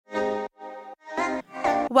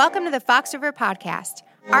Welcome to the Fox River Podcast.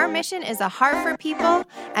 Our mission is a heart for people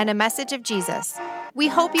and a message of Jesus. We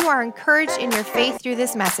hope you are encouraged in your faith through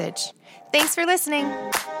this message. Thanks for listening.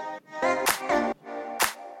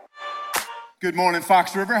 Good morning,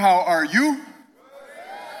 Fox River. How are you?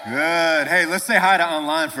 Good. Hey, let's say hi to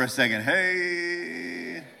online for a second.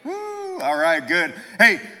 Hey. Woo. All right, good.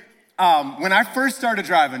 Hey, when I first started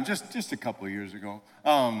driving, just a couple of years ago,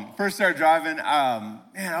 I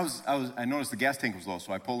noticed the gas tank was low,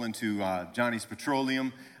 so I pull into Johnny's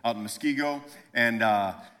Petroleum out in Muskego, and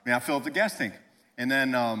I fill up the gas tank. And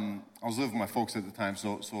then I was living with my folks at the time,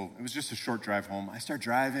 so it was just a short drive home. I start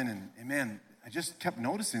driving, and man, I just kept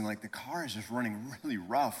noticing, like, the car is just running really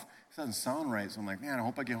rough. It doesn't sound right, so I'm like, man, I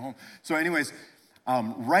hope I get home. So anyways,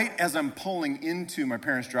 right as I'm pulling into my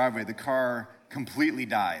parents' driveway, the car completely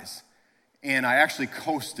dies. And I actually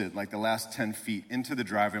coasted like the last 10 feet into the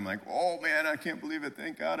driveway. I'm like, oh man, I can't believe it.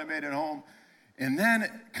 Thank God I made it home. And then it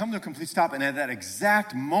come to a complete stop. And at that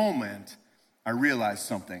exact moment, I realized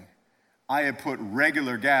something. I had put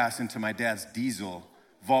regular gas into my dad's diesel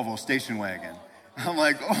Volvo station wagon. I'm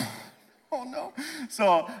like, oh no.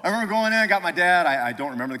 So I remember going in, I got my dad. I don't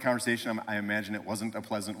remember the conversation. I imagine it wasn't a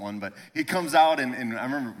pleasant one, but he comes out and I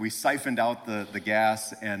remember we siphoned out the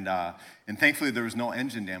gas and thankfully there was no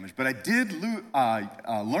engine damage. But I did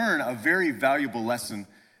learn a very valuable lesson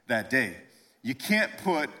that day. You can't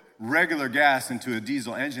put regular gas into a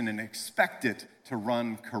diesel engine and expect it to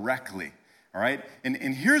run correctly. All right? And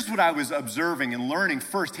here's what I was observing and learning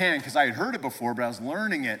firsthand, because I had heard it before, but I was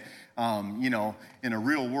learning it, in a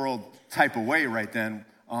real world type of way right then,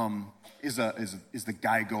 is the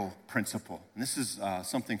GEICO principle. And this is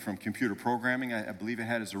something from computer programming. I believe it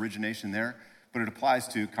had its origination there, but it applies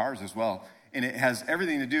to cars as well. And it has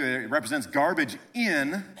everything to do, it represents garbage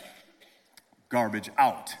in, garbage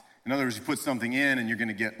out. In other words, you put something in and you're going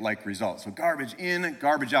to get like results. So garbage in,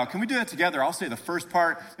 garbage out. Can we do that together? I'll say the first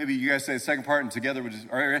part. Maybe you guys say the second part, and together we'll just,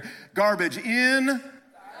 all right. Garbage in. Garbage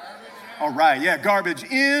all right, yeah, garbage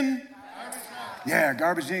in. Garbage yeah,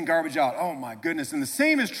 garbage in, garbage out. Oh my goodness. And the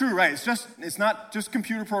same is true, right? It's not just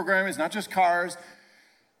computer programming. It's not just cars.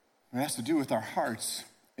 It has to do with our hearts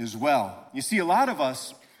as well. You see, a lot of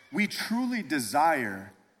us, we truly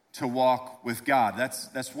desire to walk with God.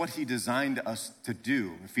 That's what he designed us to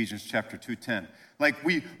do, Ephesians chapter 2:10. Like,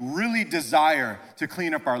 we really desire to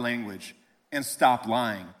clean up our language and stop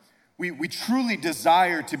lying. We truly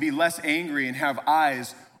desire to be less angry and have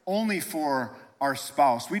eyes only for our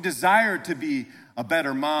spouse. We desire to be a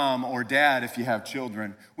better mom or dad if you have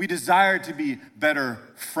children. We desire to be better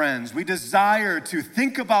friends. We desire to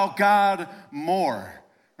think about God more.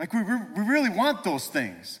 Like, we really want those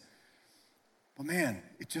things. But man,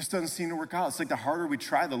 it just doesn't seem to work out. It's like the harder we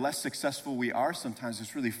try, the less successful we are. Sometimes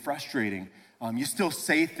it's really frustrating. You still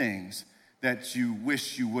say things that you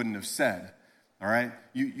wish you wouldn't have said, all right?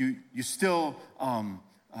 You still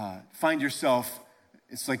find yourself,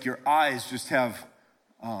 it's like your eyes just have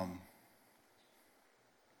a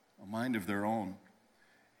mind of their own.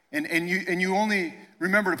 And you only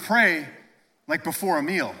remember to pray like before a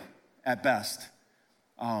meal at best.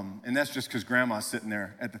 And that's just because grandma's sitting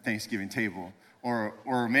there at the Thanksgiving table.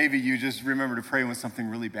 Or maybe you just remember to pray when something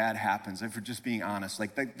really bad happens. If we're just being honest,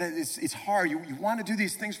 like that it's hard. You want to do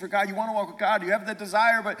these things for God. You want to walk with God. You have that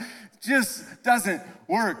desire, but it just doesn't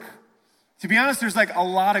work. To be honest, there's like a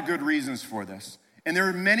lot of good reasons for this. And there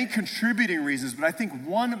are many contributing reasons, but I think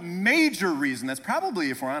one major reason that's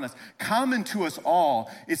probably, if we're honest, common to us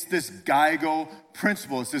all, it's this GEICO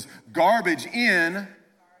principle. It's this garbage in,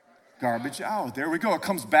 garbage out. There we go. It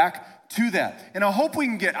comes back to that. And I hope we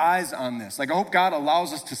can get eyes on this. Like, I hope God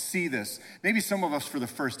allows us to see this. Maybe some of us for the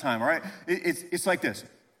first time, all right? It's like this.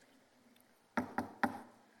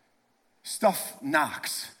 Stuff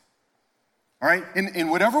knocks, all right?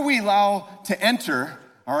 And whatever we allow to enter,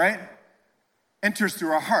 all right, enters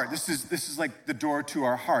through our heart. This is like the door to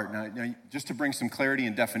our heart. Now, just to bring some clarity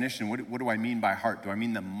and definition, what do I mean by heart? Do I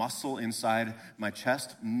mean the muscle inside my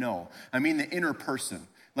chest? No. I mean the inner person.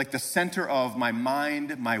 Like the center of my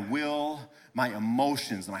mind, my will, my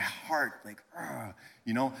emotions, my heart, like,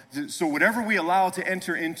 So whatever we allow to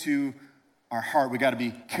enter into our heart, we got to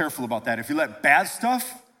be careful about that. If you let bad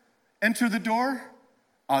stuff enter the door,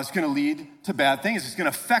 it's going to lead to bad things. It's going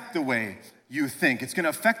to affect the way you think. It's going to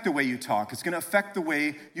affect the way you talk. It's going to affect the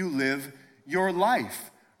way you live your life,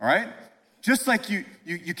 all right? Just like you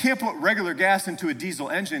can't put regular gas into a diesel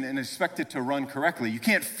engine and expect it to run correctly. You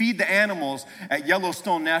can't feed the animals at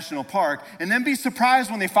Yellowstone National Park and then be surprised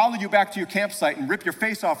when they follow you back to your campsite and rip your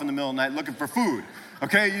face off in the middle of the night looking for food.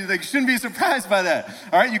 Okay, you shouldn't be surprised by that.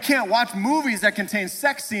 All right, you can't watch movies that contain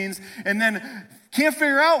sex scenes and then Can't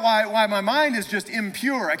figure out why my mind is just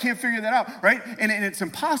impure. I can't figure that out, right? And it's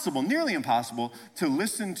impossible, nearly impossible, to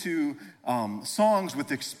listen to songs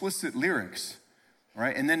with explicit lyrics,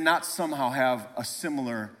 right? And then not somehow have a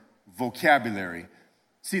similar vocabulary.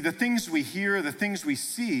 See, the things we hear, the things we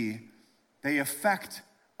see, they affect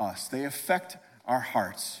us. They affect our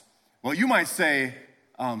hearts. Well, you might say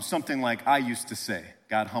something like I used to say.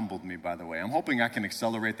 God humbled me, by the way. I'm hoping I can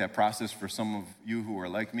accelerate that process for some of you who are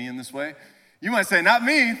like me in this way. You might say, not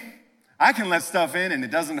me. I can let stuff in and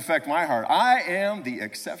it doesn't affect my heart. I am the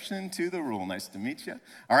exception to the rule. Nice to meet you.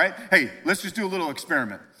 All right. Hey, let's just do a little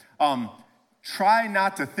experiment. Try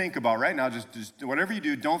not to think about, right now, just whatever you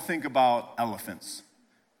do, don't think about elephants,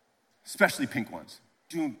 especially pink ones.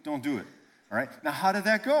 Don't do it. All right. Now, how did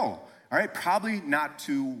that go? All right. Probably not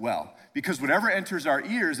too well, because whatever enters our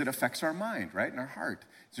ears, it affects our mind, right? And our heart.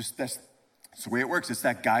 That's the way it works. It's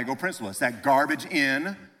that Geigo principle. It's that garbage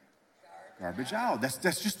in, garbage out.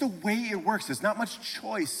 That's just the way it works. There's not much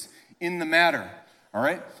choice in the matter, all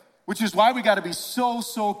right? Which is why we got to be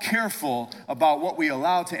so careful about what we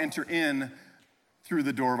allow to enter in through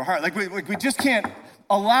the door of our heart. Like we just can't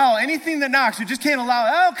allow anything that knocks. You just can't allow,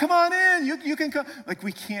 oh, come on in. You can come. Like,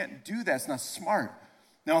 we can't do that. It's not smart.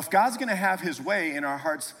 Now, if God's going to have his way in our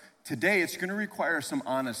hearts today, it's going to require some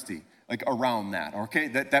honesty, like, around that, okay?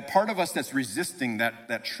 That part of us that's resisting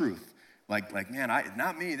that truth. Like, man,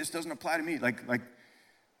 not me. This doesn't apply to me. Like,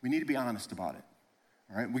 we need to be honest about it.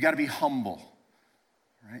 All right, we got to be humble.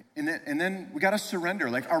 All right, and then we got to surrender.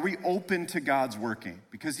 Like, are we open to God's working?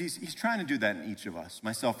 Because he's trying to do that in each of us,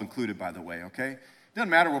 myself included, by the way. Okay, it doesn't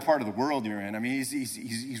matter what part of the world you're in. I mean,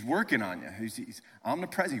 he's working on you. He's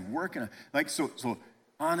omnipresent. He's working on. Like, so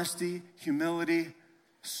honesty, humility,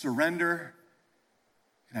 surrender.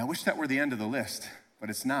 And I wish that were the end of the list. But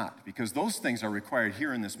it's not, because those things are required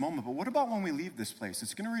here in this moment. But what about when we leave this place?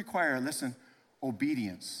 It's going to require, listen,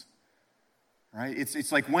 obedience, right?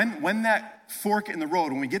 It's like when that fork in the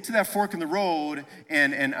road, when we get to that fork in the road,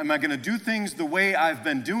 and am I going to do things the way I've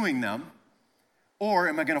been doing them, or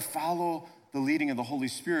am I going to follow the leading of the Holy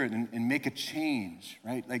Spirit and make a change,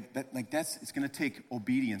 right? It's going to take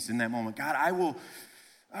obedience in that moment. God,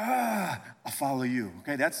 I'll follow you,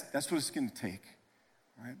 okay? That's what it's going to take,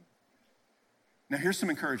 all right? Now, here's some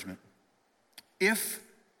encouragement. If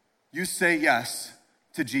you say yes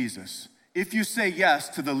to Jesus, if you say yes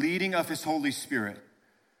to the leading of his Holy Spirit,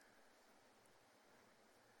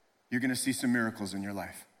 you're going to see some miracles in your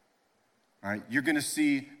life. All right? You're going to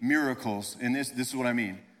see miracles, and this is what I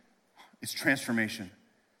mean. It's transformation.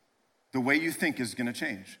 The way you think is going to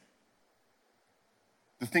change.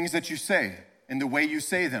 The things that you say and the way you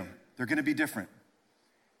say them, they're going to be different.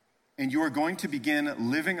 And you are going to begin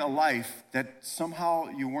living a life that somehow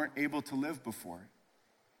you weren't able to live before.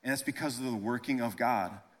 And that's because of the working of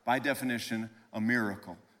God. By definition, a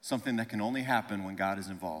miracle. Something that can only happen when God is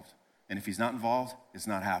involved. And if he's not involved, it's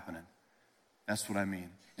not happening. That's what I mean.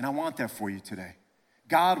 And I want that for you today.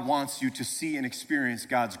 God wants you to see and experience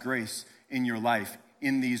God's grace in your life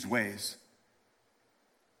in these ways.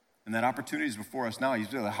 And that opportunity is before us now.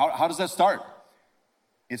 How does that start?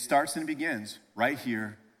 It starts and begins right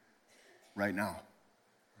here, right now,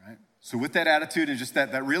 right? So with that attitude and just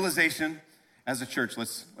that realization as a church,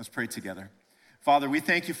 let's pray together. Father, we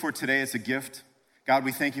thank you for today. It's a gift. God,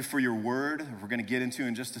 we thank you for your word. We're going to get into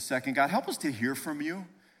in just a second. God, help us to hear from you.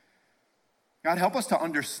 God, help us to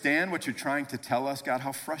understand what you're trying to tell us. God,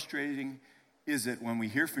 how frustrating is it when we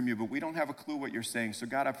hear from you, but we don't have a clue what you're saying. So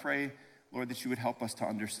God, I pray, Lord, that you would help us to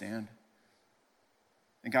understand.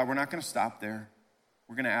 And God, we're not going to stop there.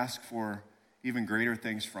 We're going to ask for even greater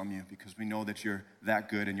things from you, because we know that you're that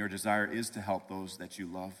good and your desire is to help those that you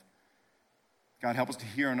love. God, help us to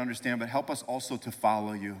hear and understand, but help us also to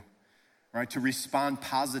follow you, right? To respond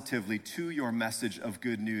positively to your message of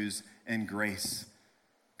good news and grace.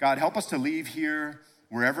 God, help us to leave here,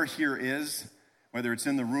 wherever here is, whether it's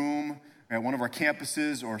in the room, at one of our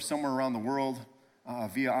campuses, or somewhere around the world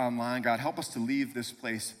via online. God, help us to leave this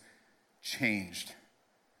place changed.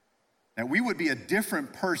 That we would be a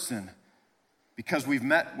different person because we've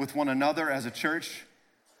met with one another as a church,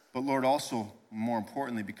 but Lord, also, more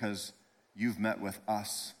importantly, because you've met with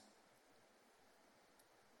us.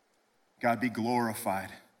 God, be glorified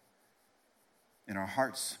in our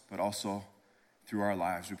hearts, but also through our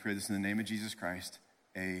lives. We pray this in the name of Jesus Christ.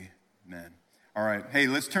 Amen. All right. Hey,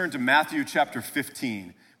 let's turn to Matthew chapter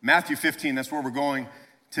 15. Matthew 15, that's where we're going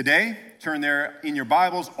today. Turn there in your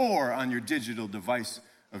Bibles or on your digital device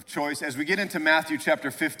of choice. As we get into Matthew chapter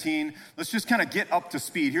 15, let's just kind of get up to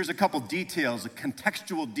speed. Here's a couple details,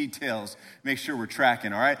 contextual details. Make sure we're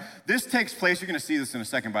tracking, all right? This takes place, you're going to see this in a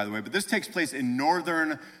second, by the way, but this takes place in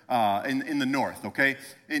northern, in the north, okay?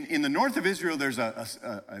 In the north of Israel, there's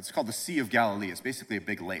it's called the Sea of Galilee. It's basically a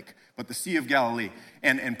big lake, but the Sea of Galilee.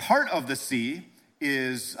 And part of the sea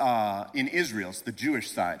is in Israel. It's the Jewish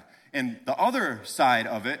side. And the other side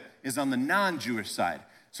of it is on the non-Jewish side.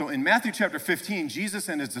 So in Matthew chapter 15, Jesus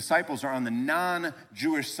and his disciples are on the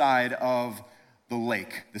non-Jewish side of the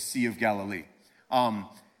lake, the Sea of Galilee. Now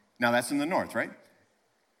that's in the north, right?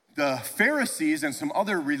 The Pharisees and some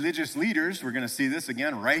other religious leaders, we're going to see this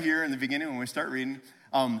again right here in the beginning when we start reading,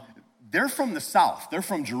 they're from the south. They're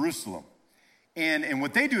from Jerusalem. And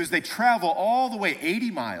what they do is they travel all the way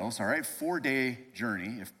 80 miles, all right, 4-day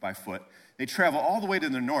journey if by foot. They travel all the way to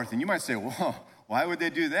the north. And you might say, well, why would they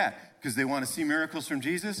do that? Because they want to see miracles from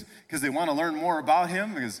Jesus? Because they want to learn more about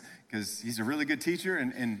him? Because he's a really good teacher?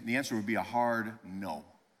 And the answer would be a hard no.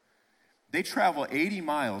 They travel 80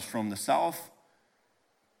 miles from the south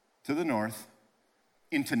to the north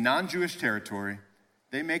into non-Jewish territory.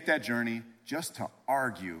 They make that journey just to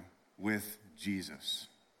argue with Jesus.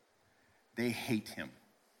 They hate him.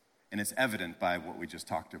 And it's evident by what we just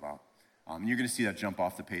talked about. You're going to see that jump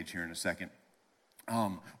off the page here in a second.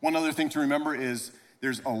 One other thing to remember is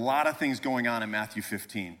there's a lot of things going on in Matthew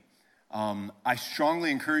 15. I strongly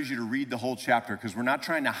encourage you to read the whole chapter because we're not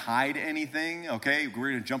trying to hide anything, okay?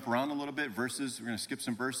 We're going to jump around a little bit, verses. We're going to skip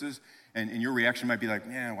some verses. And your reaction might be like,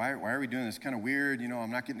 man, why are we doing this? Kind of weird. You know,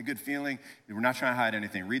 I'm not getting a good feeling. We're not trying to hide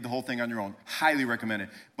anything. Read the whole thing on your own. Highly recommend it.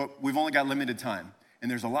 But we've only got limited time. And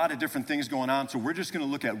there's a lot of different things going on. So we're just going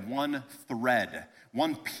to look at one thread,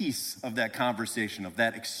 one piece of that conversation, of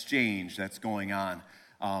that exchange that's going on.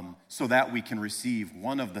 So that we can receive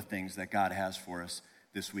one of the things that God has for us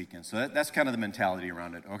this weekend. So that's kind of the mentality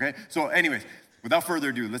around it, okay? So anyways, without further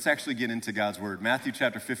ado, let's actually get into God's word. Matthew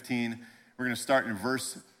chapter 15, we're going to start in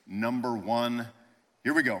verse number 1.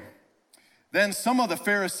 Here we go. Then some of the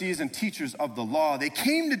Pharisees and teachers of the law, they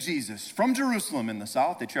came to Jesus from Jerusalem in the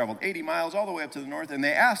south. They traveled 80 miles all the way up to the north, and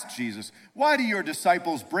they asked Jesus, why do your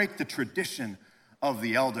disciples break the tradition of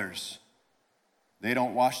the elders? They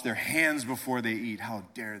don't wash their hands before they eat. How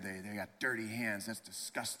dare they? They got dirty hands. That's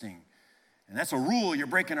disgusting. And that's a rule. You're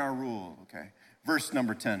breaking our rule, okay? Verse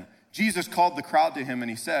number 10. Jesus called the crowd to him and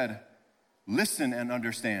he said, listen and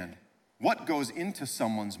understand. What goes into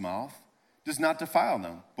someone's mouth does not defile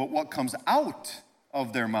them, but what comes out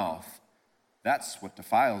of their mouth, that's what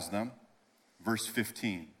defiles them. Verse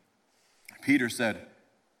 15. Peter said,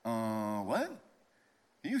 what?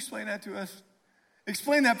 Can you explain that to us?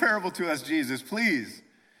 Explain that parable to us, Jesus, please.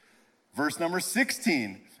 Verse number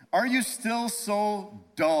 16. Are you still so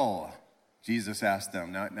dull? Jesus asked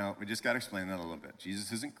them. Now, we just got to explain that a little bit.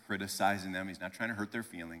 Jesus isn't criticizing them. He's not trying to hurt their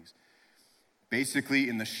feelings. Basically,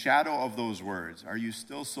 in the shadow of those words, are you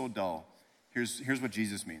still so dull? Here's what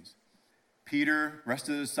Jesus means. Peter, rest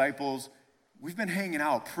of the disciples, we've been hanging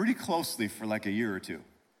out pretty closely for like a year or two.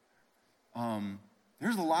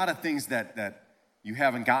 There's a lot of things that you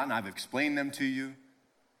haven't gotten. I've explained them to you.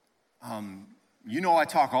 You know I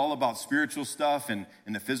talk all about spiritual stuff and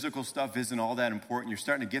the physical stuff isn't all that important. You're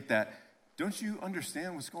starting to get that. Don't you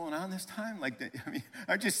understand what's going on this time?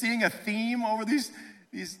 Aren't you seeing a theme over these,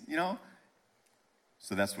 you know?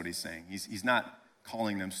 So that's what he's saying. He's not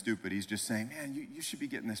calling them stupid. He's just saying, man, you should be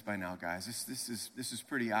getting this by now, guys. This is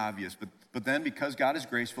pretty obvious. But then because God is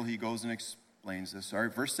graceful, he goes and explains this. All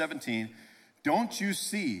right, verse 17, don't you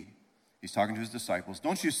see, he's talking to his disciples,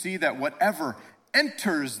 don't you see that whatever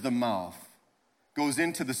enters the mouth goes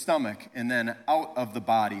into the stomach and then out of the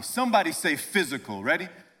body? Somebody say physical. Ready?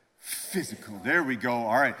 Physical. There we go.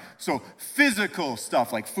 All right. So physical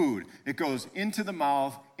stuff like food, it goes into the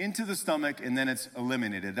mouth, into the stomach, and then it's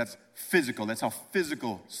eliminated. That's physical. That's how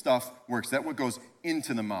physical stuff works. That's what goes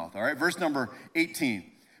into the mouth. All right. Verse number 18.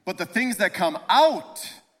 But the things that come out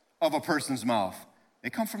of a person's mouth,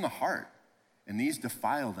 they come from the heart, and these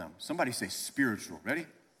defile them. Somebody say spiritual. Ready?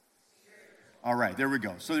 All right. There we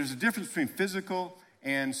go. So there's a difference between physical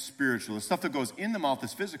and spiritual. The stuff that goes in the mouth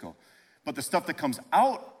is physical, but the stuff that comes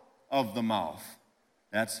out of the mouth,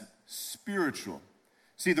 that's spiritual.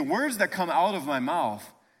 See, the words that come out of my mouth,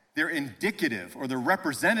 they're indicative or they're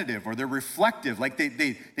representative or they're reflective. Like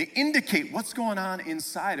they indicate what's going on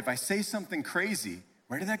inside. If I say something crazy,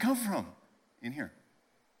 where did that come from? In here.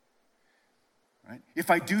 Right? If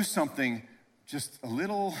I do something just a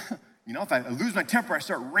little, you know, if I lose my temper, I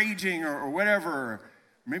start raging or whatever, or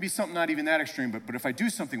maybe something not even that extreme, but if I do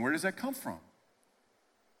something, where does that come from?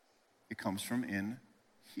 It comes from in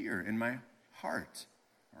here, in my heart,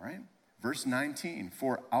 all right? Verse 19,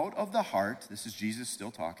 for out of the heart, this is Jesus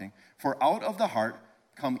still talking, for out of the heart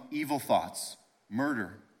come evil thoughts,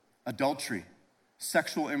 murder, adultery,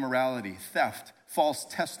 sexual immorality, theft, false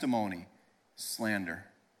testimony, slander.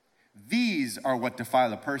 These are what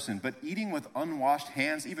defile a person, but eating with unwashed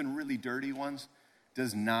hands, even really dirty ones,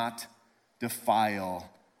 does not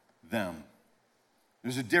defile them.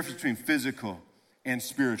 There's a difference between physical and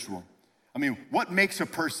spiritual. I mean, what makes a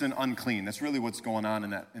person unclean? That's really what's going on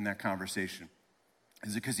in that conversation.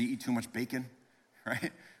 Is it because you eat too much bacon,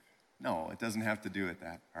 right? No, it doesn't have to do with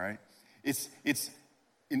that, all right?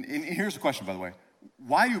 And here's a question, by the way.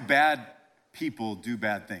 Why do bad people do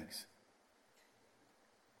bad things?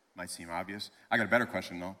 Might seem obvious. I got a better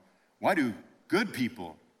question, though. Why do good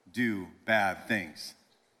people do bad things?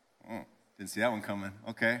 Oh, didn't see that one coming.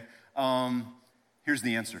 Okay. Here's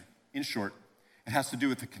the answer. In short, it has to do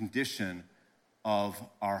with the condition of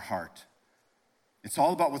our heart. It's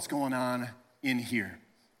all about what's going on in here,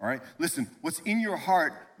 all right? Listen, what's in your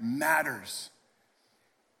heart matters.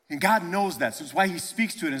 And God knows that, so it's why he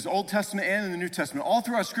speaks to it in his Old Testament and in the New Testament. All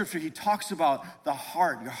throughout Scripture, he talks about the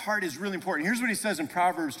heart. Your heart is really important. Here's what he says in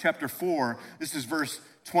Proverbs chapter 4. This is verse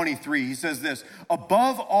 23. He says this,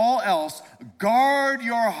 above all else, guard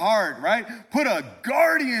your heart, right? Put a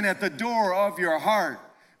guardian at the door of your heart,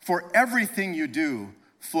 for everything you do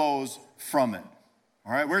flows from it.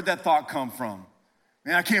 All right, where'd that thought come from?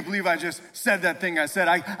 Man, I can't believe I just said that thing I said.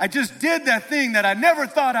 I just did that thing that I never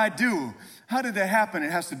thought I'd do. How did that happen?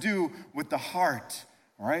 It has to do with the heart,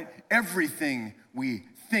 all right? Everything we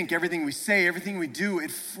think, everything we say, everything we do,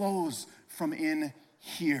 it flows from in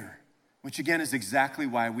here, which again is exactly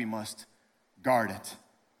why we must guard it.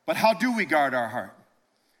 But how do we guard our heart,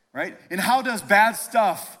 right? And how does bad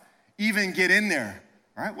stuff even get in there?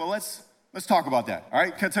 All right, well, let's talk about that. All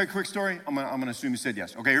right, can I tell you a quick story? I'm gonna assume you said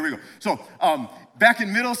yes. Okay, here we go. So back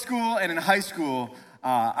in middle school and in high school,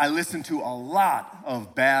 I listened to a lot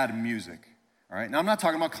of bad music. All right, now I'm not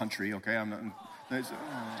talking about country, okay?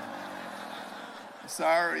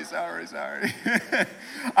 Sorry.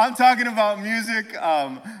 I'm talking about music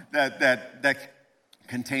that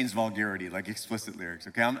contains vulgarity, like explicit lyrics,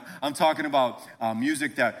 okay? I'm talking about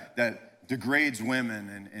music that degrades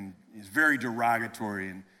women and is very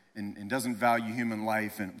derogatory and doesn't value human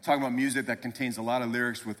life. And I'm talking about music that contains a lot of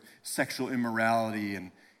lyrics with sexual immorality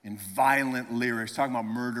and violent lyrics, talking about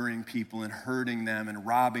murdering people and hurting them and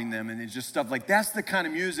robbing them, and it's just stuff like that's the kind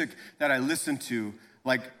of music that I listen to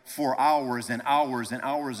like for hours and hours and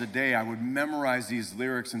hours a day. I would memorize these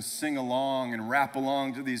lyrics and sing along and rap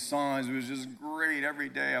along to these songs. It was just great every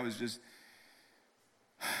day.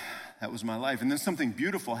 That was my life. And then something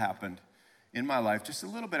beautiful happened in my life just a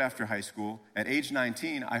little bit after high school. At age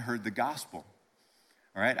 19, I heard the gospel.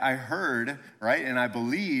 All right, I heard, right, and I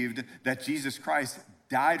believed that Jesus Christ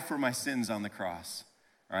died for my sins on the cross,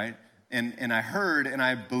 right? And I heard and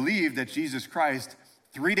I believed that Jesus Christ,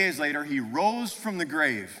 3 days later, he rose from the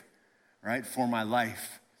grave, right, for my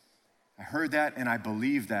life. I heard that and I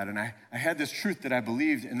believed that. And I had this truth that I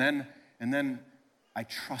believed, and then I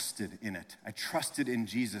trusted in it. I trusted in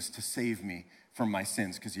Jesus to save me from my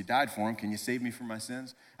sins, because he died for them. Can you save me from my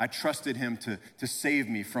sins? I trusted him to save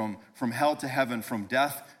me from hell to heaven, from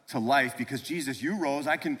death to life, because Jesus, you rose,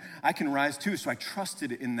 I can rise too. So I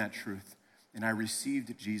trusted in that truth, and I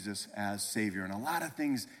received Jesus as Savior. And a lot of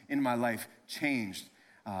things in my life changed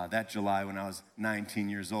that July when I was 19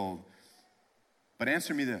 years old. But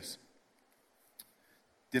answer me this.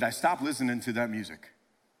 Did I stop listening to that music?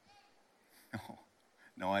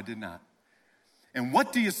 No, I did not. And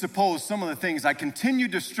what do you suppose some of the things I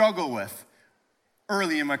continued to struggle with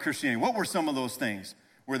early in my Christianity? What were some of those things?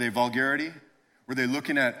 Were they vulgarity? Were they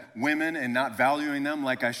looking at women and not valuing them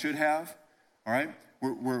like I should have? All right?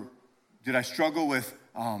 Did I struggle with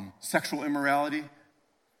sexual immorality?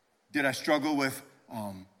 Did I struggle with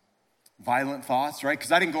violent thoughts, right?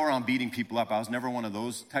 Because I didn't go around beating people up. I was never one of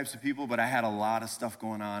those types of people, but I had a lot of stuff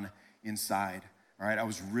going on inside, all right? I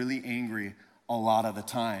was really angry a lot of the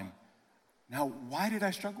time. Now, why did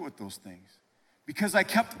I struggle with those things? Because I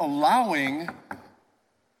kept allowing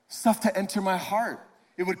stuff to enter my heart.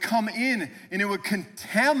 It would come in and it would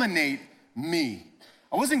contaminate me.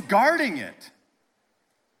 I wasn't guarding it.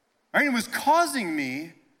 Right? It was causing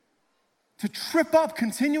me to trip up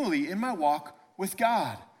continually in my walk with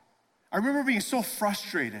God. I remember being so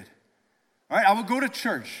frustrated. All right? I would go to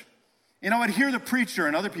church and I would hear the preacher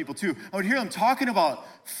and other people too. I would hear them talking about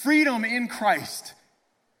freedom in Christ.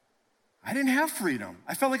 I didn't have freedom.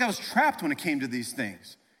 I felt like I was trapped when it came to these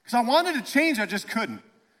things. Because I wanted to change, I just couldn't.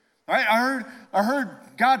 All right, I heard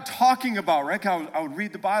God talking about, right? I would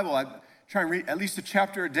read the Bible. I'd try and read at least a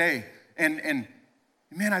chapter a day. And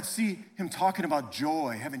Man, I'd see him talking about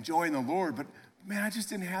joy, having joy in the Lord, but man, I just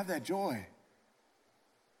didn't have that joy.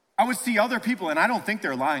 I would see other people, and I don't think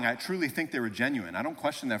they're lying. I truly think they were genuine. I don't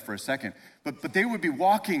question that for a second. But they would be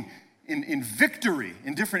walking in victory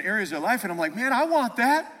in different areas of their life, and I'm like, man, I want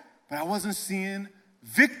that, but I wasn't seeing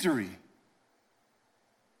victory.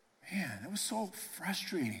 Man, that was so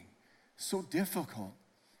frustrating, so difficult.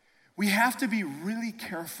 We have to be really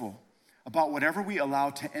careful about whatever we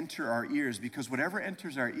allow to enter our ears, because whatever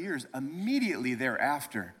enters our ears, immediately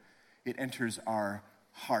thereafter, it enters our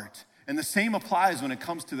heart. And the same applies when it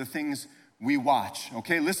comes to the things we watch,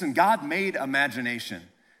 okay? Listen, God made imagination,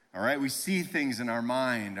 all right? We see things in our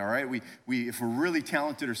mind, all right? We if we're really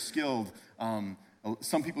talented or skilled,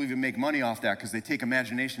 some people even make money off that because they take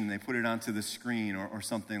imagination and they put it onto the screen or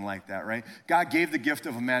something like that, right? God gave the gift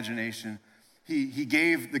of imagination. He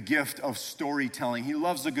gave the gift of storytelling. He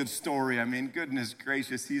loves a good story. I mean, goodness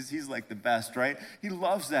gracious, he's like the best, right? He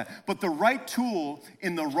loves that. But the right tool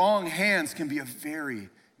in the wrong hands can be a very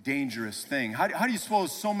dangerous thing. How do you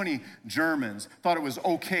suppose so many Germans thought it was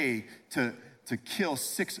okay to kill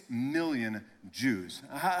 6 million Jews?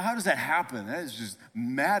 How does that happen? That is just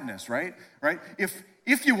madness, right?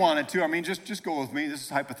 If you wanted to, I mean, just go with me. This is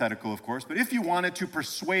hypothetical, of course. But if you wanted to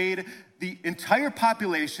persuade the entire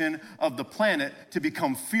population of the planet to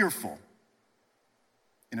become fearful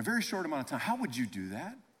in a very short amount of time, how would you do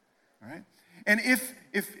that? All right? And if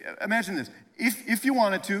imagine this. If you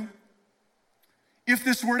wanted to, if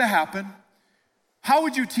this were to happen, how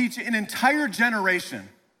would you teach an entire generation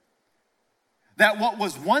that what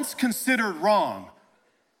was once considered wrong,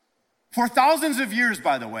 for thousands of years,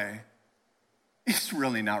 by the way, it's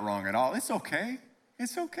really not wrong at all. It's okay.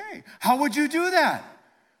 It's okay. How would you do that?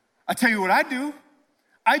 I tell you what I'd do.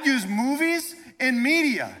 I'd use movies and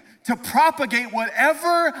media to propagate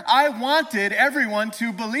whatever I wanted everyone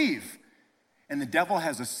to believe. And the devil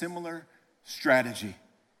has a similar strategy,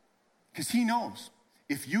 because he knows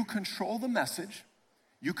if you control the message,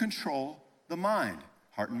 you control the mind.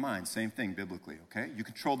 Heart and mind, same thing biblically, okay? You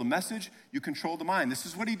control the message, you control the mind. This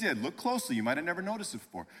is what he did. Look closely. You might have never noticed it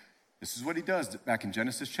before. This is what he does back in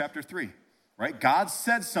Genesis chapter 3, right? God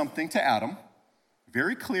said something to Adam,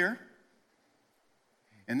 very clear,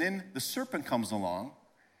 and then the serpent comes along,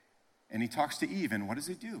 and he talks to Eve, and what does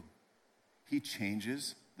he do? He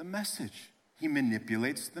changes the message. He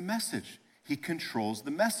manipulates the message. He controls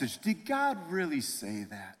the message. Did God really say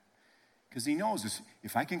that? Because he knows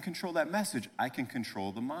if I can control that message, I can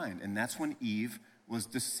control the mind. And that's when Eve was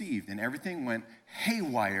deceived, and everything went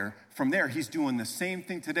haywire from there. He's doing the same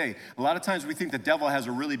thing today. A lot of times we think the devil has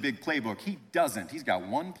a really big playbook. He doesn't. He's got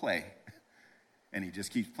one play, and he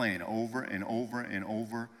just keeps playing over and over and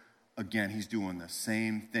over again. He's doing the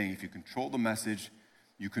same thing. If you control the message,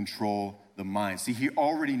 you control the mind. See, he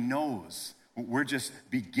already knows what we're just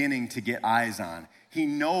beginning to get eyes on. He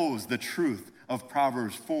knows the truth of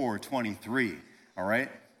Proverbs 4:23, all right?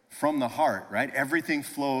 From the heart, right? Everything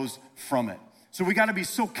flows from it. So we got to be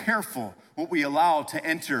so careful what we allow to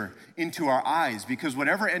enter into our eyes, because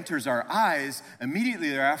whatever enters our eyes, immediately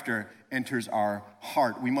thereafter enters our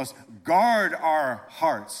heart. We must guard our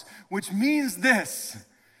hearts, which means this: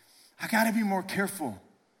 I got to be more careful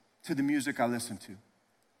to the music I listen to.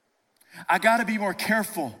 I got to be more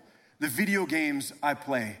careful the video games I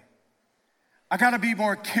play. I got to be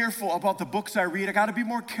more careful about the books I read. I got to be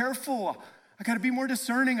more careful. I got to be more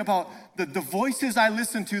discerning about the voices I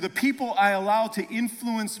listen to, the people I allow to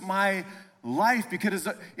influence my life, because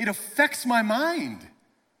it affects my mind.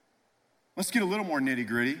 Let's get a little more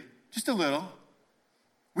nitty-gritty, just a little.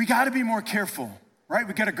 We got to be more careful, right?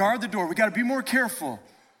 We got to guard the door. We got to be more careful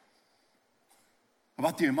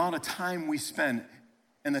about the amount of time we spend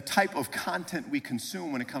and the type of content we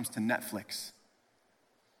consume when it comes to Netflix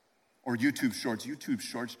or YouTube Shorts. YouTube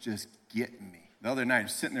Shorts just get me. The other night, I'm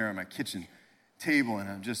sitting there at my kitchen table, and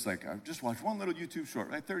I'm just like, I just watched one little YouTube short,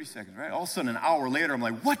 right? 30 seconds, right? All of a sudden, an hour later, I'm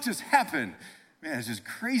like, what just happened? Man, it's just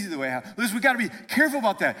crazy the way it happened. Listen, we got to be careful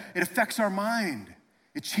about that. It affects our mind.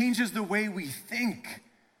 It changes the way we think.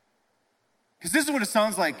 Because this is what it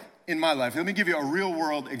sounds like in my life. Let me give you a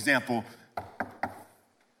real-world example.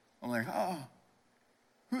 I'm like, oh,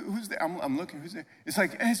 who's there? I'm looking, who's there? It's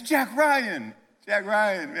like, it's Jack Ryan. Jack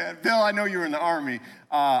Ryan, man. Bill, I know you were in the Army.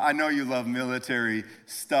 I know you love military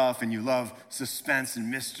stuff, and you love suspense and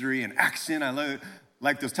mystery and action. I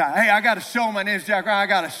like those times. Hey, I got a show. My name's Jack Ryan. I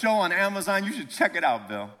got a show on Amazon. You should check it out,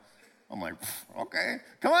 Bill. I'm like, okay.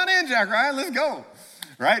 Come on in, Jack Ryan. Let's go.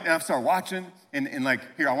 Right? And I start watching, and like,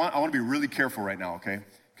 here, I want to be really careful right now, okay?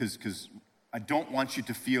 Because I don't want you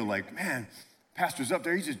to feel like, man, pastor's up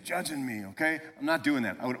there, he's just judging me, okay? I'm not doing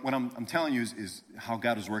that. What I'm telling you is how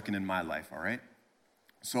God is working in my life, all right?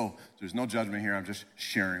 So there's no judgment here. I'm just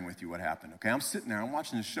sharing with you what happened, okay? I'm sitting there, I'm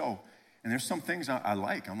watching the show, and there's some things I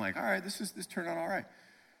like. I'm like, all right, this turned out all right.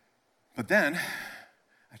 But then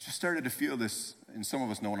I just started to feel this, and some of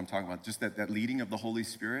us know what I'm talking about, just that leading of the Holy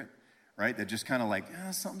Spirit, right? That just kind of like,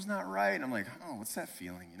 something's not right. And I'm like, oh, what's that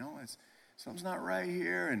feeling? Something's not right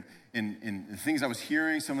here. And the things I was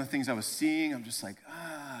hearing, some of the things I was seeing, I'm just like,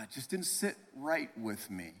 it just didn't sit right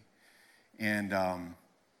with me. And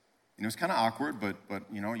it was kind of awkward, but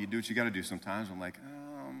you do what you got to do sometimes. I'm like,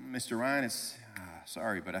 Mr. Ryan, it's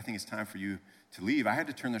sorry, but I think it's time for you to leave. I had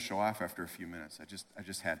to turn the show off after a few minutes. I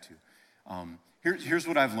just had to. Here's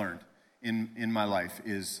what I've learned in my life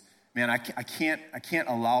is, man, I can't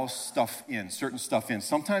allow certain stuff in.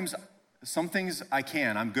 Sometimes some things I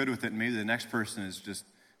can. I'm good with it, and maybe the next person is just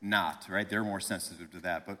not, right? They're more sensitive to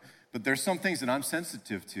that. But there's some things that I'm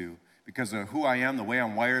sensitive to because of who I am, the way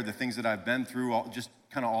I'm wired, the things that I've been through, just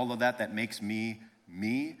kind of all of that makes me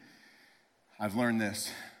me. I've learned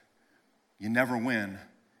this. You never win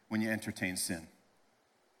when you entertain sin.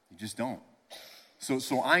 You just don't.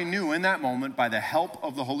 So I knew in that moment, by the help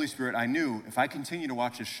of the Holy Spirit, I knew if I continue to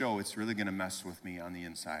watch this show, it's really going to mess with me on the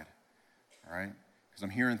inside, all right? Because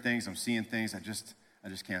I'm hearing things, I'm seeing things, I just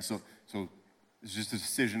can't. So it's just a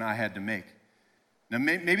decision I had to make. Now,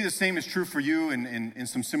 maybe the same is true for you in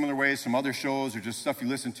some similar ways, some other shows or just stuff you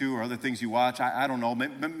listen to or other things you watch. I don't know.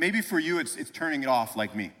 Maybe for you, it's turning it off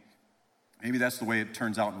like me. Maybe that's the way it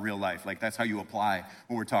turns out in real life. Like that's how you apply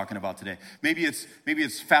what we're talking about today. Maybe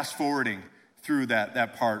it's fast forwarding through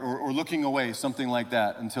that part or looking away, something like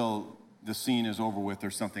that until the scene is over with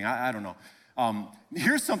or something. I don't know.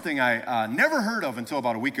 Here's something I never heard of until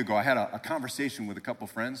about a week ago. I had a conversation with a couple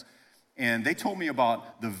friends, and they told me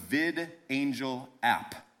about the VidAngel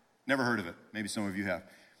app. Never heard of it. Maybe some of you have.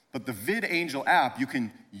 But the VidAngel app, you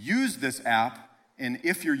can use this app, and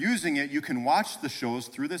if you're using it, you can watch the shows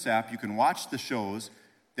through this app. You can watch the shows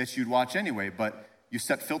that you'd watch anyway, but you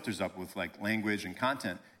set filters up with like language and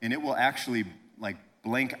content, and it will actually like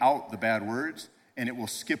blank out the bad words, and it will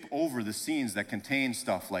skip over the scenes that contain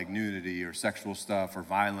stuff like nudity or sexual stuff or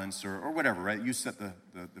violence or whatever, right? You set the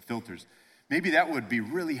filters. Maybe that would be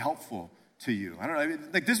really helpful to you. I don't know.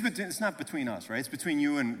 Like this, it's not between us, right? It's between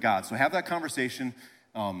you and God. So have that conversation,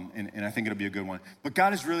 and I think it'll be a good one. But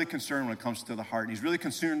God is really concerned when it comes to the heart, and he's really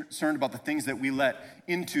concerned about the things that we let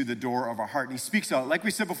into the door of our heart. And he speaks about, like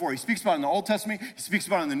we said before, he speaks about it in the Old Testament, he speaks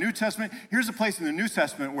about it in the New Testament. Here's a place in the New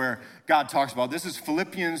Testament where God talks about it. This is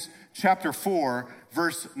Philippians chapter 4,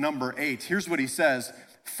 verse number 8. Here's what he says.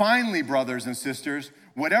 Finally, brothers and sisters,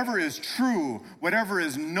 whatever is true, whatever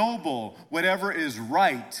is noble, whatever is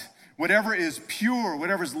right, whatever is pure,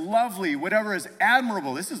 whatever is lovely, whatever is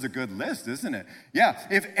admirable. This is a good list, isn't it? Yeah.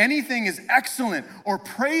 If anything is excellent or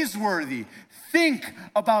praiseworthy, think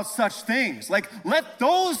about such things. Like, let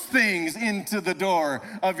those things into the door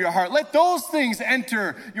of your heart. Let those things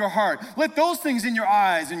enter your heart. Let those things in your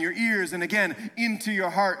eyes and your ears, and again, into your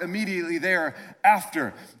heart immediately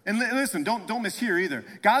thereafter. And listen, don't mishear either.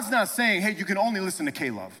 God's not saying, hey, you can only listen to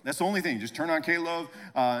K-Love. That's the only thing. Just turn on K-Love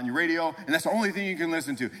on your radio, and that's the only thing you can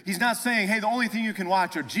listen to. He's not saying, hey, the only thing you can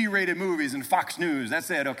watch are G-rated movies and Fox News. That's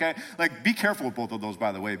it, okay? Like, be careful with both of those,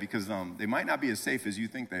 by the way, because they might not be as safe as you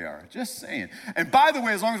think they are. Just saying. And by the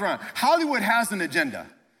way, as long as we're on, Hollywood has an agenda.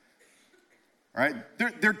 All right?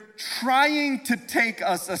 They're trying to take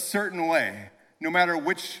us a certain way, no matter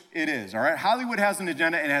which it is, all right? Hollywood has an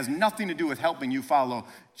agenda, and it has nothing to do with helping you follow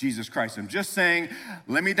Jesus Christ. I'm just saying,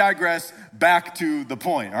 let me digress back to the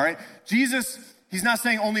point, all right? Jesus, he's not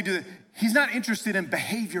saying only do, he's not interested in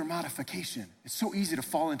behavior modification. It's so easy to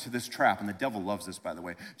fall into this trap, and the devil loves this, by the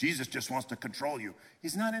way. Jesus just wants to control you.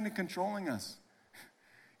 He's not into controlling us.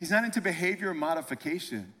 He's not into behavior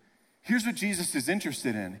modification. Here's what Jesus is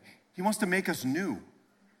interested in. He wants to make us new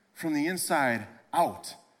from the inside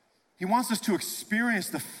out. He wants us to experience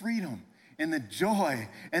the freedom and the joy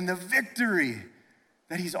and the victory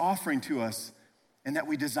that he's offering to us and that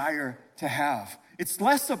we desire to have. It's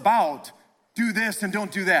less about do this and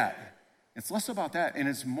don't do that. It's less about that, and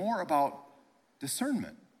it's more about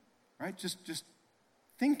discernment, right? Just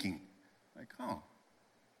thinking, like, oh,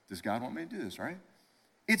 does God want me to do this, right?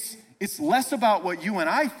 It's less about what you and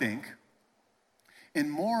I think and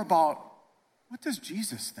more about what does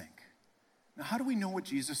Jesus think? Now, how do we know what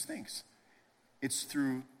Jesus thinks? It's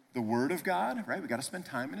through the Word of God, right? We got to spend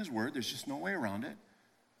time in His Word. There's just no way around it.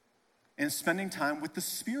 And spending time with the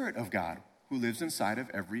Spirit of God who lives inside of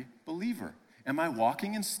every believer. Am I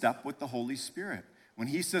walking in step with the Holy Spirit? When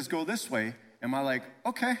He says go this way, am I like,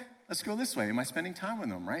 okay, let's go this way? Am I spending time with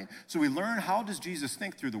Him, right? So we learn how does Jesus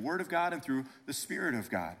think through the Word of God and through the Spirit of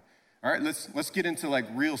God. All right, let's get into like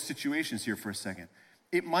real situations here for a second.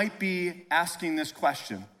 it might be asking this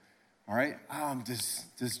question, all right?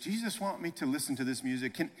 Does Jesus want me to listen to this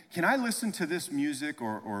music? Can I listen to this music,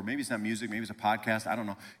 or maybe it's not music, maybe it's a podcast, I don't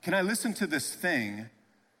know. Can I listen to this thing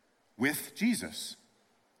with Jesus?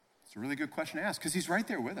 It's a really good question to ask, because he's right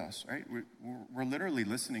there with us, right? We're literally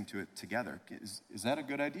listening to it together. Is that a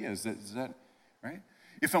good idea? Is that right?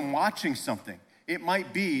 If I'm watching something, it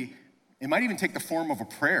might even take the form of a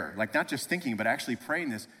prayer, like not just thinking, but actually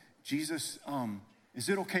praying this. Jesus, is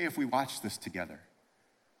it okay if we watch this together?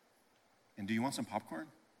 And do you want some popcorn?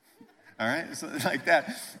 All right, so like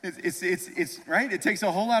that. It's right. It takes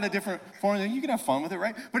a whole lot of different forms, and you can have fun with it,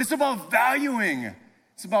 right? But it's about valuing.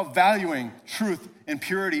 It's about valuing truth and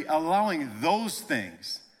purity, allowing those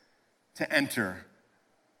things to enter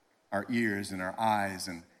our ears and our eyes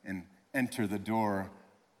and enter the door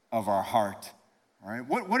of our heart. All right.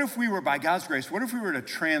 What if we were, by God's grace, what if we were to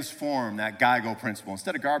transform that GIGO principle?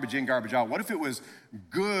 Instead of garbage in, garbage out, what if it was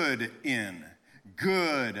good in,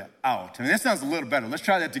 good out? I mean, that sounds a little better. Let's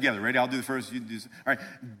try that together. Ready? I'll do the first. You do this. All right.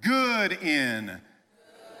 Good in.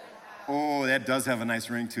 Oh, that does have a nice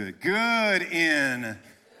ring to it. Good in.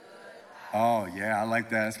 Oh, yeah, I like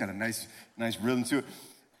that. It's got a nice rhythm to it.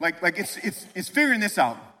 Like it's figuring this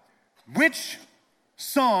out. Which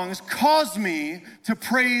songs cause me to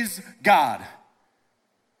praise God?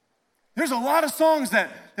 There's a lot of songs that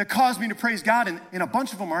cause me to praise God, and a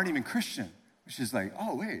bunch of them aren't even Christian, which is like,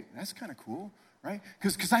 oh, wait, that's kind of cool, right?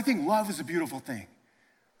 Because I think love is a beautiful thing,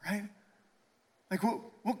 right? Like,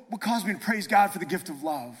 what caused me to praise God for the gift of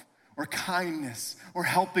love, or kindness, or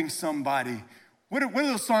helping somebody? What are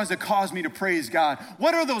those songs that cause me to praise God?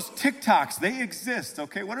 What are those TikToks? They exist,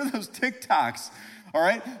 okay? What are those TikToks, all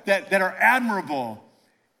right, that are admirable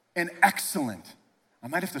and excellent? I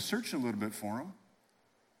might have to search a little bit for them.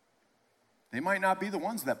 They might not be the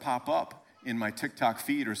ones that pop up in my TikTok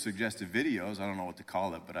feed or suggested videos. I don't know what to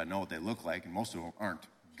call it, but I know what they look like, and most of them aren't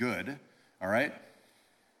good, all right?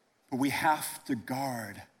 But we have to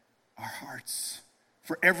guard our hearts.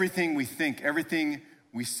 For everything we think, everything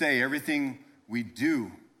we say, everything we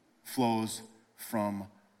do flows from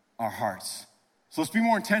our hearts. So let's be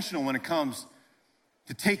more intentional when it comes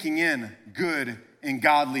to taking in good and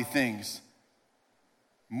godly things.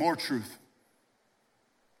 More truth,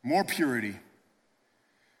 more purity,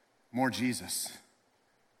 more Jesus.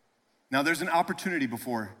 Now, there's an opportunity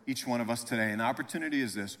before each one of us today, and the opportunity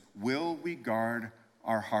is this: will we guard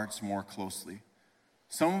our hearts more closely?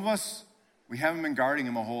 Some of us, we haven't been guarding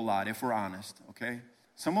them a whole lot, if we're honest, okay?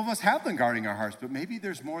 Some of us have been guarding our hearts, but maybe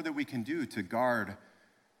there's more that we can do to guard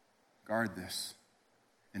this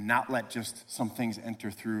and not let just some things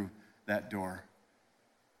enter through that door.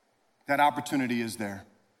 That opportunity is there.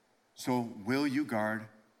 So will you guard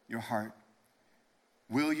your heart?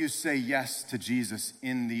 Will you say yes to Jesus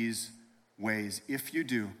in these ways? If you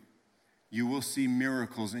do, you will see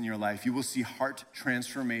miracles in your life. You will see heart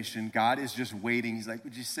transformation. God is just waiting. He's like,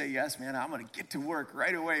 would you say yes, man? I'm going to get to work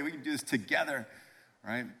right away. We can do this together,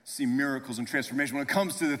 right? See miracles and transformation. When it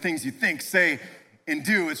comes to the things you think, say, and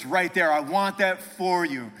do, it's right there. I want that for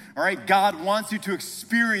you, all right? God wants you to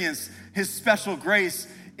experience his special grace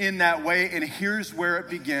in that way, and here's where it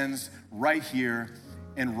begins, right here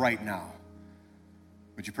and right now.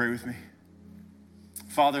 Would you pray with me?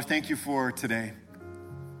 Father, thank you for today.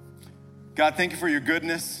 God, thank you for your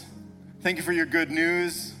goodness. Thank you for your good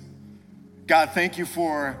news. God, thank you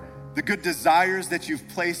for the good desires that you've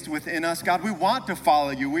placed within us. God, we want to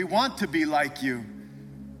follow you. We want to be like you.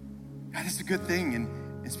 God, it's a good thing,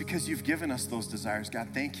 and it's because you've given us those desires. God,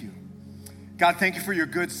 thank you. God, thank you for your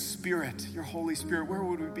good spirit, your Holy Spirit. Where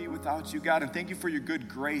would we be without you, God? And thank you for your good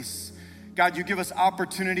grace. God, you give us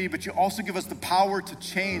opportunity, but you also give us the power to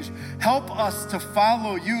change. Help us to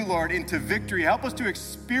follow you, Lord, into victory. Help us to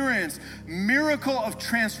experience miracle of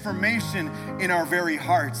transformation in our very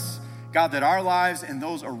hearts. God, that our lives and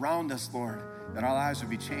those around us, Lord, that our lives would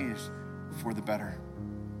be changed for the better.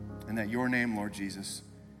 And that your name, Lord Jesus,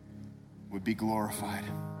 would be glorified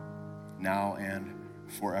now and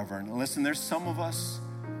forever. And listen, there's some of us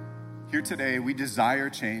here today, we desire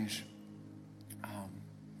change.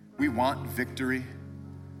 We want victory,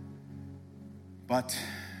 but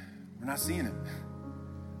we're not seeing it.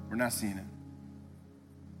 We're not seeing it.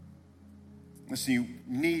 Listen, you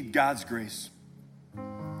need God's grace.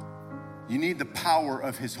 You need the power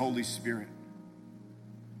of his Holy Spirit.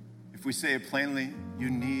 If we say it plainly,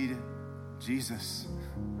 you need Jesus.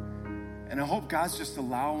 And I hope God's just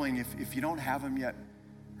allowing, if you don't have him yet,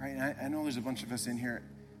 right? I know there's a bunch of us in here,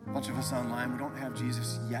 a bunch of us online, we don't have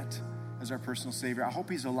Jesus yet as our personal Savior. I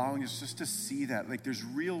hope he's allowing us just to see that. Like, there's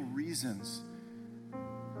real reasons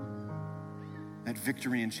that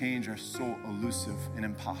victory and change are so elusive and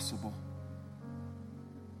impossible.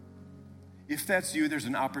 If that's you, there's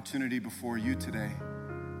an opportunity before you today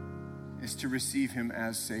is to receive him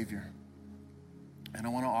as Savior. And I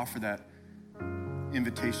want to offer that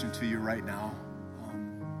invitation to you right now.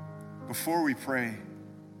 Before we pray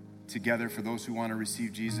together for those who want to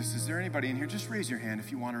receive Jesus, is there anybody in here? Just raise your hand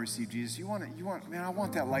if you want to receive Jesus. Man, I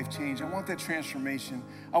want that life change. I want that transformation.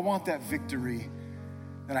 I want that victory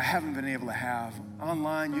that I haven't been able to have.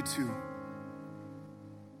 Online, you too.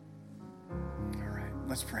 All right,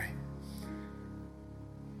 let's pray.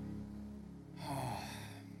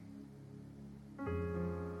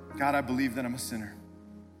 God, I believe that I'm a sinner.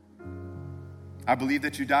 I believe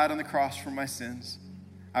that you died on the cross for my sins.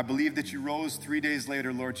 I believe that you rose 3 days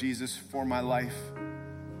later, Lord Jesus, for my life.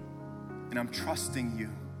 And I'm trusting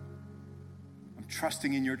you. I'm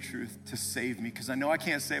trusting in your truth to save me because I know I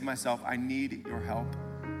can't save myself. I need your help.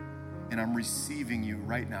 And I'm receiving you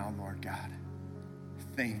right now, Lord God.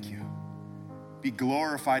 Thank you. Be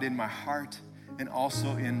glorified in my heart and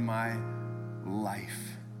also in my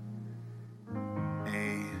life.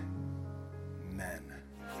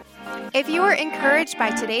 If you were encouraged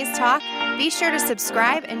by today's talk, be sure to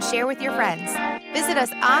subscribe and share with your friends. Visit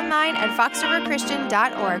us online at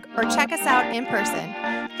foxriverchristian.org or check us out in person.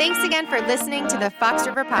 Thanks again for listening to the Fox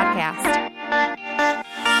River Podcast.